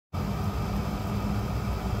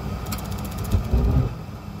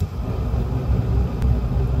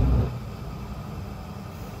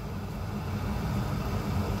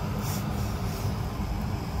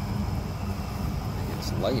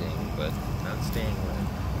staying lit.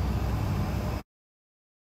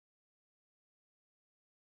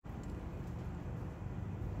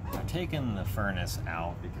 I've taken the furnace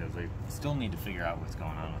out because I still need to figure out what's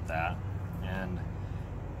going on with that. And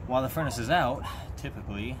while the furnace is out,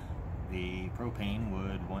 typically the propane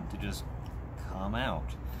would want to just come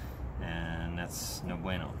out, and that's no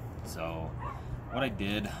bueno. So what I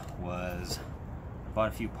did was I bought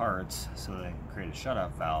a few parts so that I can create a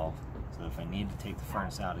shutoff valve, so that if I need to take the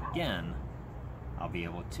furnace out again, I'll be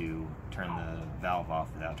able to turn the valve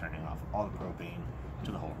off without turning off all the propane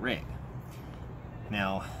to the whole rig.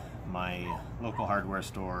 Now, my local hardware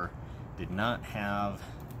store did not have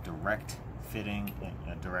direct fitting,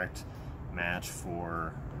 a direct match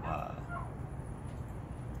for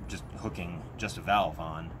just hooking just a valve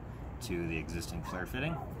on to the existing flare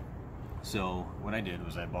fitting. So what I did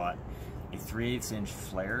was I bought a 3/8 inch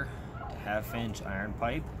flare to 1/2 inch iron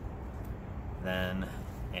pipe, then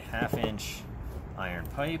a 1/2 inch iron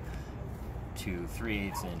pipe to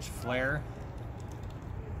 3/8 inch flare,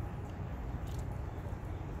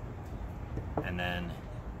 and then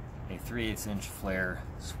a 3/8 inch flare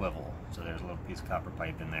swivel. So there's a little piece of copper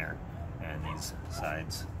pipe in there, and these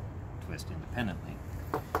sides twist independently.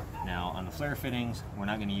 Now on the flare fittings, we're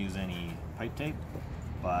not going to use any pipe tape,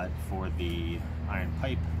 but for the iron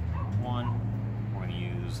pipe one, we're going to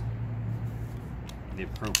use the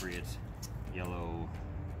appropriate yellow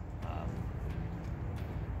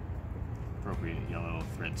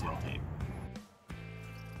thread seal tape.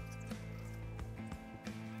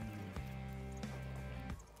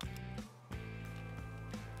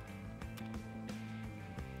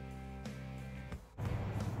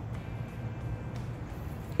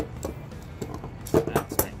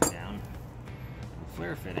 That's tightened down. The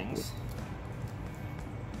flare fittings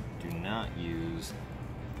do not use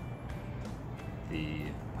the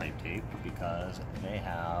pipe tape because they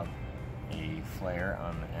have a flare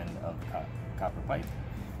on the end of the copper pipe,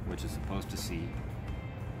 which is supposed to seat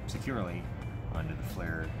securely onto the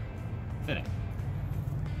flare fitting.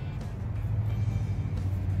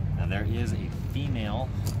 Now there is a female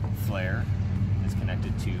flare that's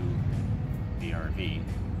connected to the RV,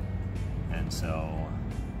 and so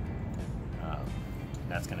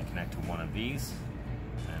that's going to connect to one of these,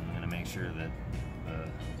 and I'm going to make sure that the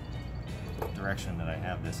direction that I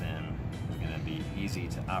have this in is going to be easy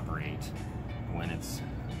to operate when it's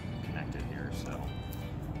connected here. So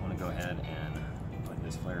I want to go ahead and put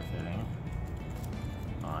this flare fitting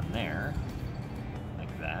on there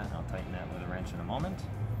like that. I'll tighten that with a wrench in a moment,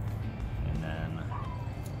 and then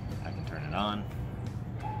I can turn it on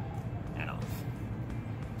and off.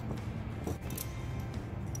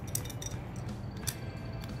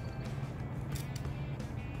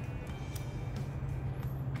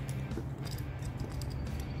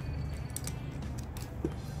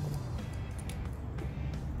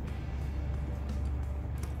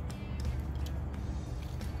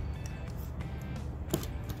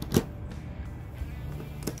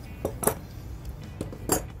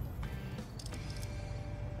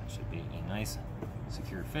 Nice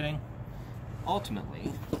secure fitting.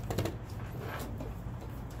 Ultimately,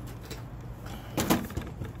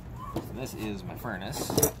 this is my furnace.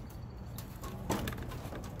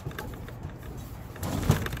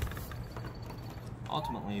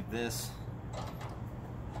 Ultimately, this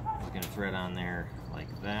is going to thread on there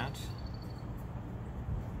like that.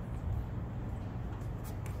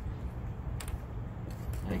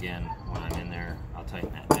 And again, when I'm in there, I'll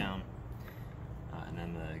tighten that down. And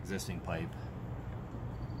then the existing pipe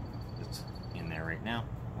that's in there right now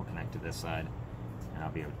will connect to this side, and I'll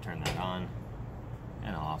be able to turn that on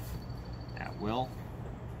and off at will,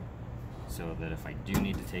 so that if I do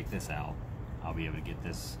need to take this out, I'll be able to get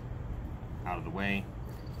this out of the way,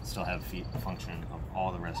 still have a function of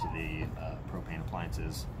all the rest of the propane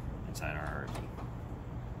appliances inside our RV.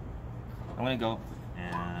 I'm going to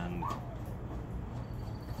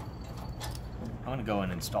go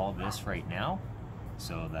and install this right now,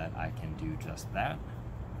 so that I can do just that,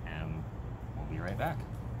 and we'll be right back.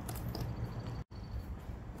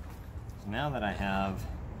 So now that I have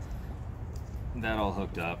that all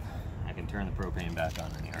hooked up, I can turn the propane back on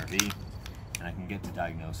in the RV, and I can get to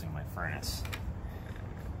diagnosing my furnace.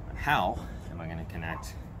 But how am I going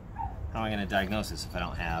to diagnose this if I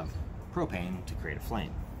don't have propane to create a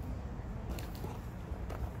flame?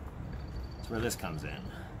 That's where this comes in.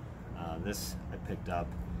 This I picked up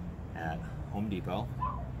at Home Depot.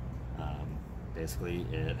 Basically,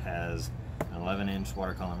 it has an 11-inch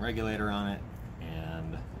water column regulator on it,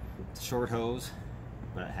 and it's a short hose,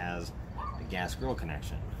 but it has a gas grill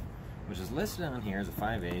connection, which is listed on here as a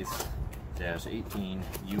 5/8-18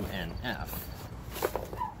 UNF.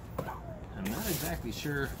 I'm not exactly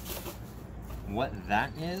sure what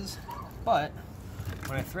that is, but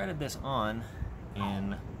when I threaded this on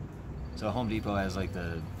so Home Depot has like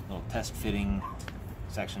the little test fitting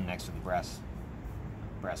section next to the brass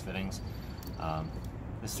fittings.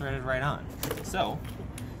 This threaded right on. So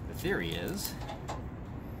the theory is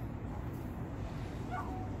that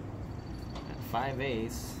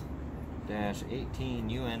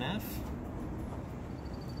 5/8-18 UNF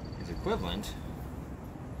is equivalent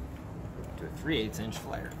to a 3/8 inch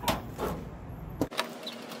flare.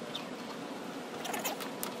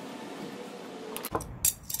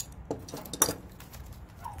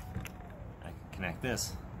 Connect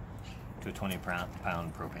this to a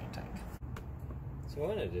 20-pound propane tank. So I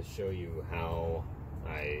wanted to show you how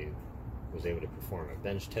I was able to perform a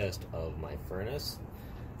bench test of my furnace.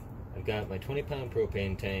 I've got my 20-pound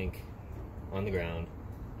propane tank on the ground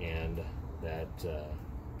and that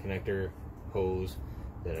connector hose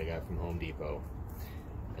that I got from Home Depot.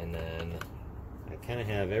 And then I kind of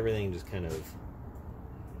have everything just kind of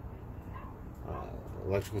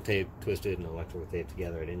electrical tape twisted and electrical tape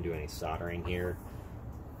together. I didn't do any soldering here.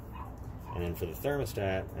 And then for the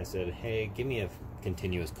thermostat, I said, hey, give me a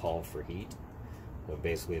continuous call for heat. So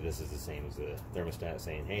basically this is the same as the thermostat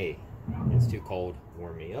saying, hey, it's too cold,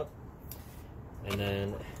 warm me up. And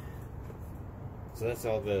then, so that's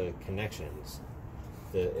all the connections.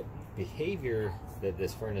 The behavior that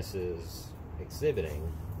this furnace is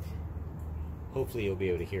exhibiting, hopefully you'll be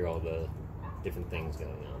able to hear all the different things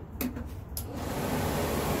going on.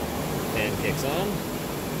 Fan kicks on.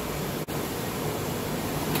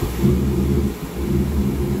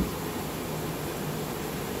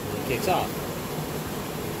 And it kicks off.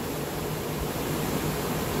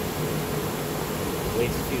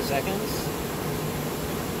 Waits a few seconds.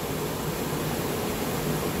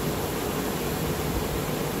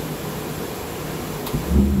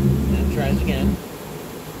 And tries again.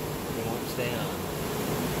 It won't stay on.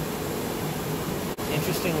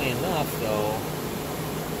 Interestingly enough, though,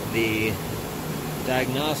 the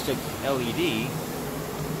diagnostic LED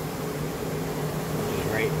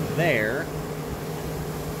right there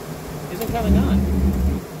isn't coming on.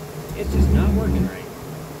 It's just not working right.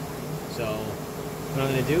 So what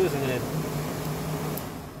I'm going to do is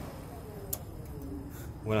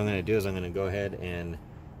I'm going to go ahead and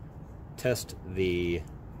test the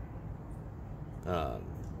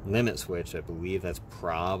limit switch. I believe that's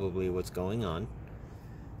probably what's going on.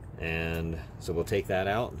 And so we'll take that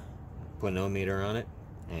out, put an ohmmeter on it,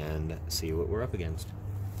 and see what we're up against.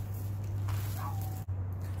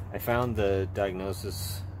 I found the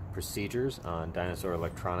diagnosis procedures on Dinosaur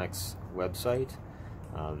Electronics website.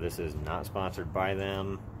 This is not sponsored by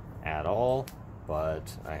them at all,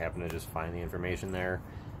 but I happen to just find the information there.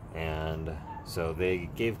 And so they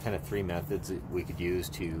gave kind of three methods that we could use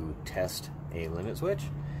to test a limit switch.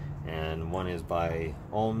 And one is by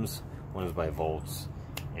ohms, one is by volts,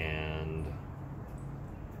 and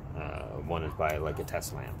one is by like a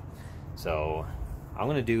test lamp. So I'm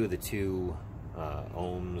going to do the two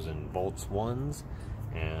ohms and volts ones,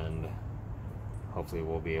 and hopefully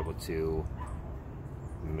we'll be able to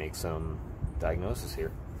make some diagnosis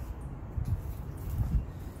here.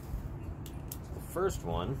 The first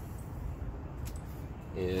one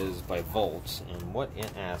is by volts, and what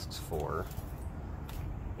it asks for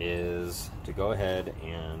is to go ahead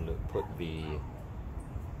and put the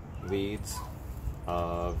leads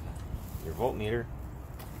of your voltmeter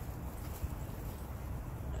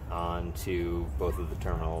onto both of the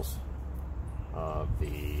terminals of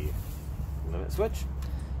the limit switch.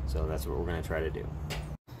 So that's what we're going to try to do.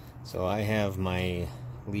 So I have my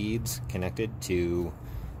leads connected to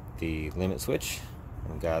the limit switch.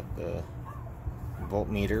 I've got the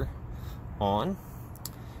voltmeter on,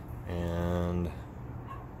 and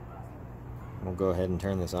we'll go ahead and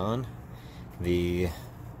turn this on. The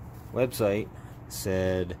website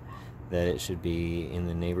said that it should be in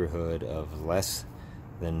the neighborhood of less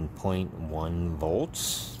than 0.1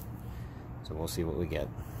 volts. So we'll see what we get.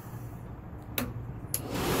 So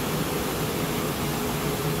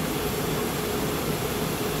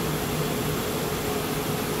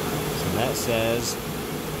that says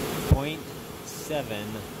 0.7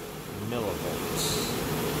 millivolts.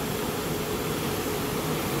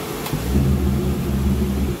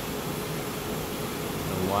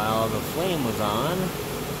 While the flame was on,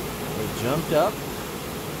 it jumped up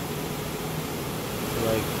to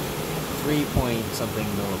like 3-point-something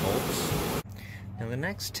millivolts. Now the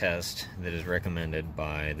next test that is recommended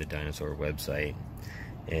by the Dinosaur website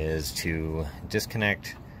is to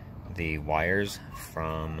disconnect the wires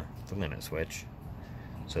from the limit switch,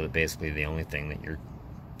 so that basically the only thing that you're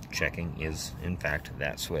checking is in fact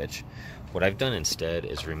that switch. What I've done instead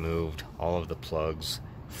is removed all of the plugs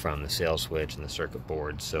from the sail switch and the circuit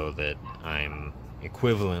board so that I'm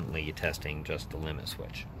equivalently testing just the limit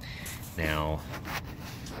switch. Now,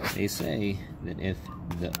 they say that if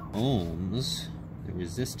the ohms, the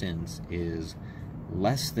resistance is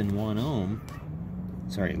less than 1 ohm,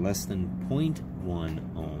 less than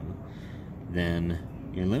 0.1 ohm, then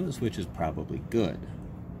your limit switch is probably good.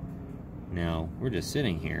 Now, we're just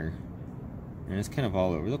sitting here, and it's kind of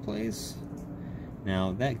all over the place.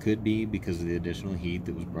 Now, that could be because of the additional heat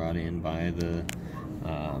that was brought in by the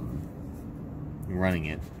running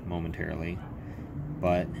it momentarily,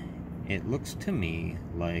 but it looks to me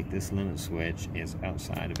like this limit switch is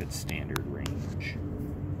outside of its standard range.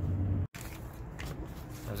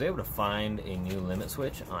 I was able to find a new limit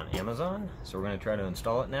switch on Amazon, so we're going to try to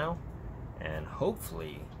install it now, and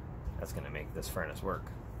hopefully that's going to make this furnace work.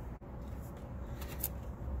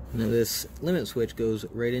 Now this limit switch goes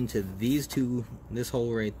right into these two, this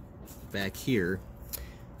hole right back here,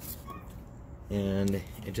 and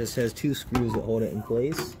it just has 2 screws that hold it in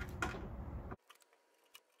place.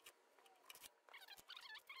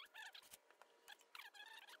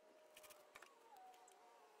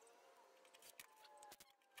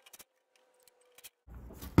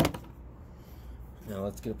 Now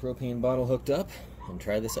let's get a propane bottle hooked up and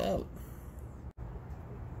try this out.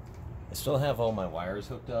 I still have all my wires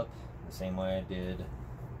hooked up the same way I did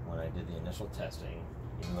when I did the initial testing,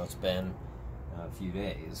 even though it's been a few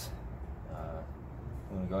days.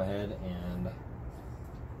 I'm going to go ahead and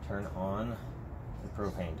turn on the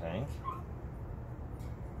propane tank.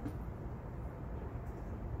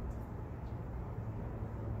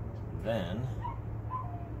 Then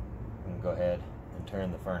I'm going to go ahead and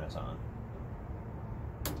turn the furnace on.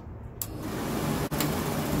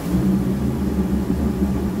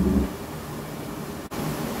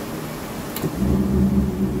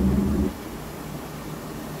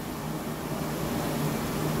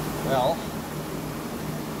 Well,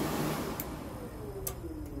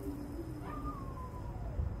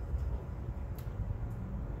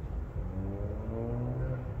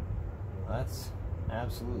 that's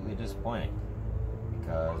absolutely disappointing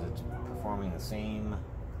because it's performing the same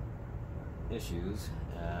issues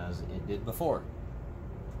as it did before.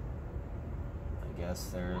 I guess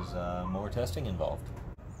there's more testing involved.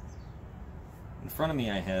 In front of me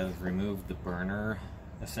I have removed the burner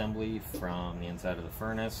assembly from the inside of the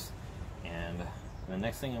furnace, and the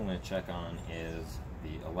next thing I'm going to check on is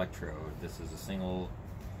the electrode. This is a single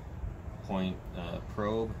point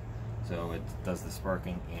probe, so it does the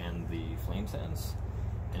sparking and the flame sense,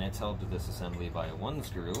 and it's held to this assembly by 1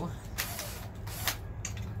 screw,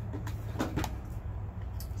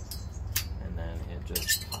 and then it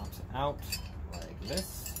just pops out like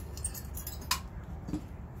this.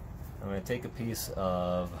 I'm going to take a piece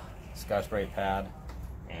of Scotch-Brite pad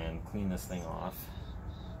and clean this thing off.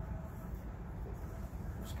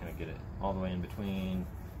 Just kind of get it all the way in between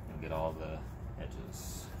and get all the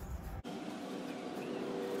edges.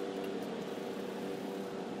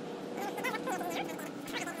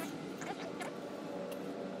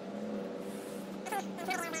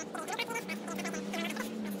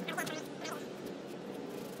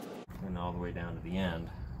 And all the way down to the end,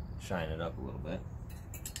 shine it up a little bit.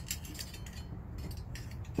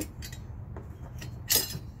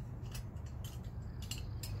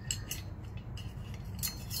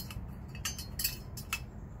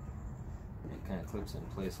 Clips in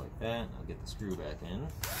place like that. I'll get the screw back in.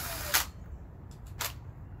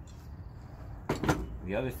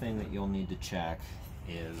 The other thing that you'll need to check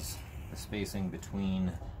is the spacing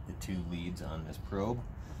between the 2 leads on this probe,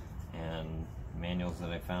 and manuals that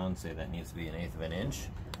I found say that needs to be 1/8 of an inch.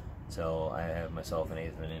 So I have myself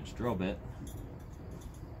 1/8 of an inch drill bit,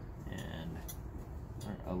 and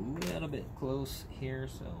we're a little bit close here,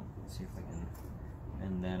 so let's see if I can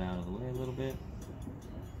bend that out of the way a little bit.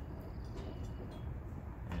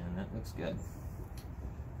 And that looks good.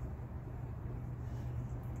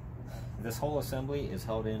 This whole assembly is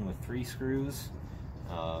held in with 3 screws.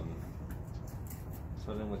 It's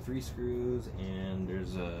held in with 3 screws, and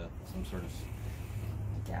there's some sort of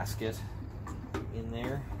gasket in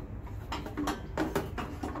there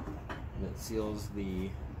that seals the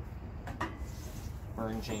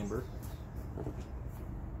burn chamber.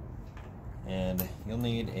 And you'll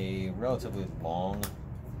need a relatively long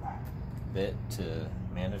bit to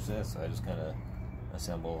manage this, so I just kind of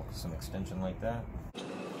assemble some extension like that.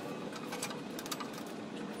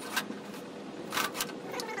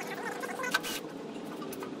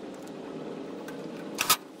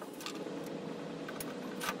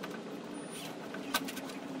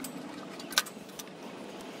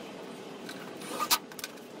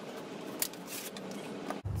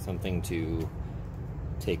 something to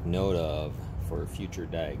take note of for future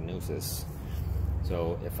diagnosis.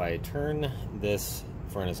 So if I turn this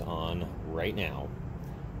furnace on right now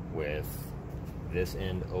with this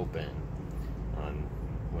end open,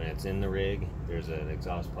 when it's in the rig, there's an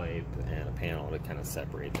exhaust pipe and a panel to kind of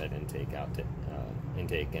separate that intake out to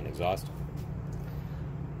intake and exhaust.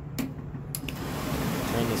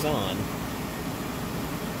 Turn this on,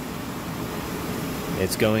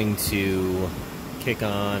 it's going to kick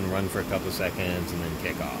on, run for a couple of seconds, and then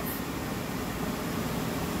kick off.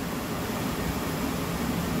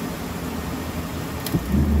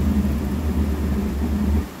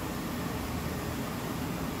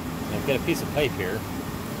 I've got a piece of pipe here.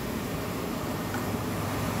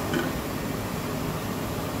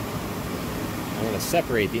 I'm going to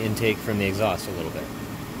separate the intake from the exhaust a little bit.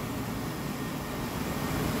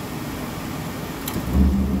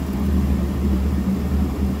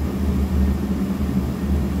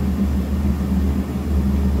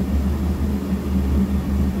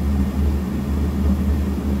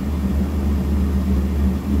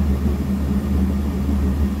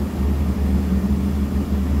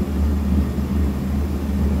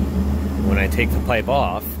 When I take the pipe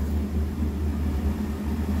off,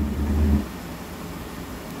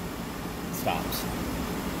 it stops.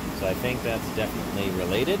 So I think that's definitely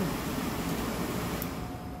related.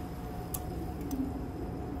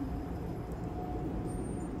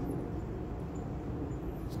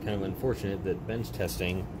 It's kind of unfortunate that bench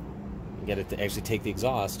testing, you get it to actually take the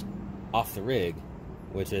exhaust off the rig,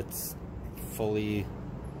 which it's fully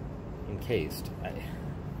encased.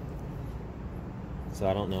 So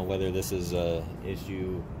I don't know whether this is a issue.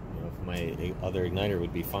 You know, if my other igniter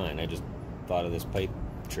would be fine. I just thought of this pipe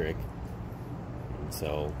trick.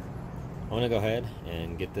 So I'm going to go ahead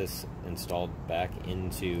and get this installed back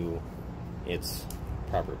into its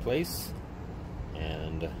proper place,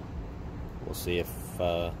 and we'll see if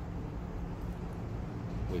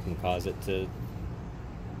we can cause it to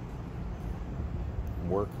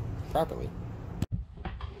work properly.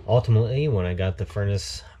 Ultimately, when I got the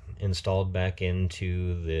furnace installed back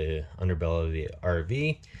into the underbelly of the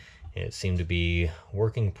RV, it seemed to be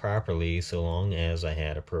working properly so long as I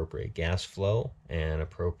had appropriate gas flow and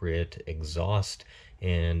appropriate exhaust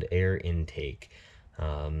and air intake.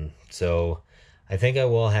 So I think I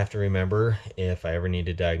will have to remember, if I ever need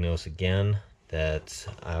to diagnose again, that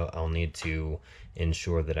I'll need to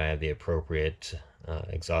ensure that I have the appropriate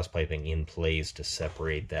exhaust piping in place to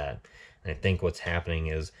separate that. And I think what's happening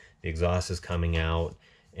is the exhaust is coming out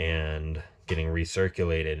and getting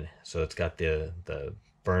recirculated, so it's got the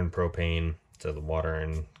burned propane, so the water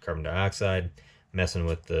and carbon dioxide, messing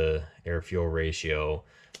with the air-fuel ratio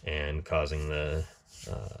and causing the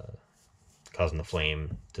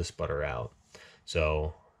flame to sputter out.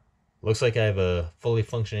 So looks like I have a fully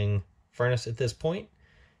functioning furnace at this point,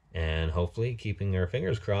 and hopefully, keeping our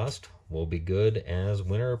fingers crossed, we'll be good as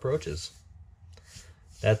winter approaches.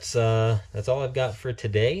 That's all I've got for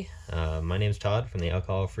today. My name's Todd from the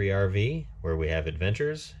Alcohol Free RV, where we have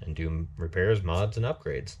adventures and do repairs, mods, and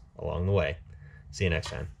upgrades along the way. See you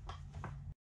next time.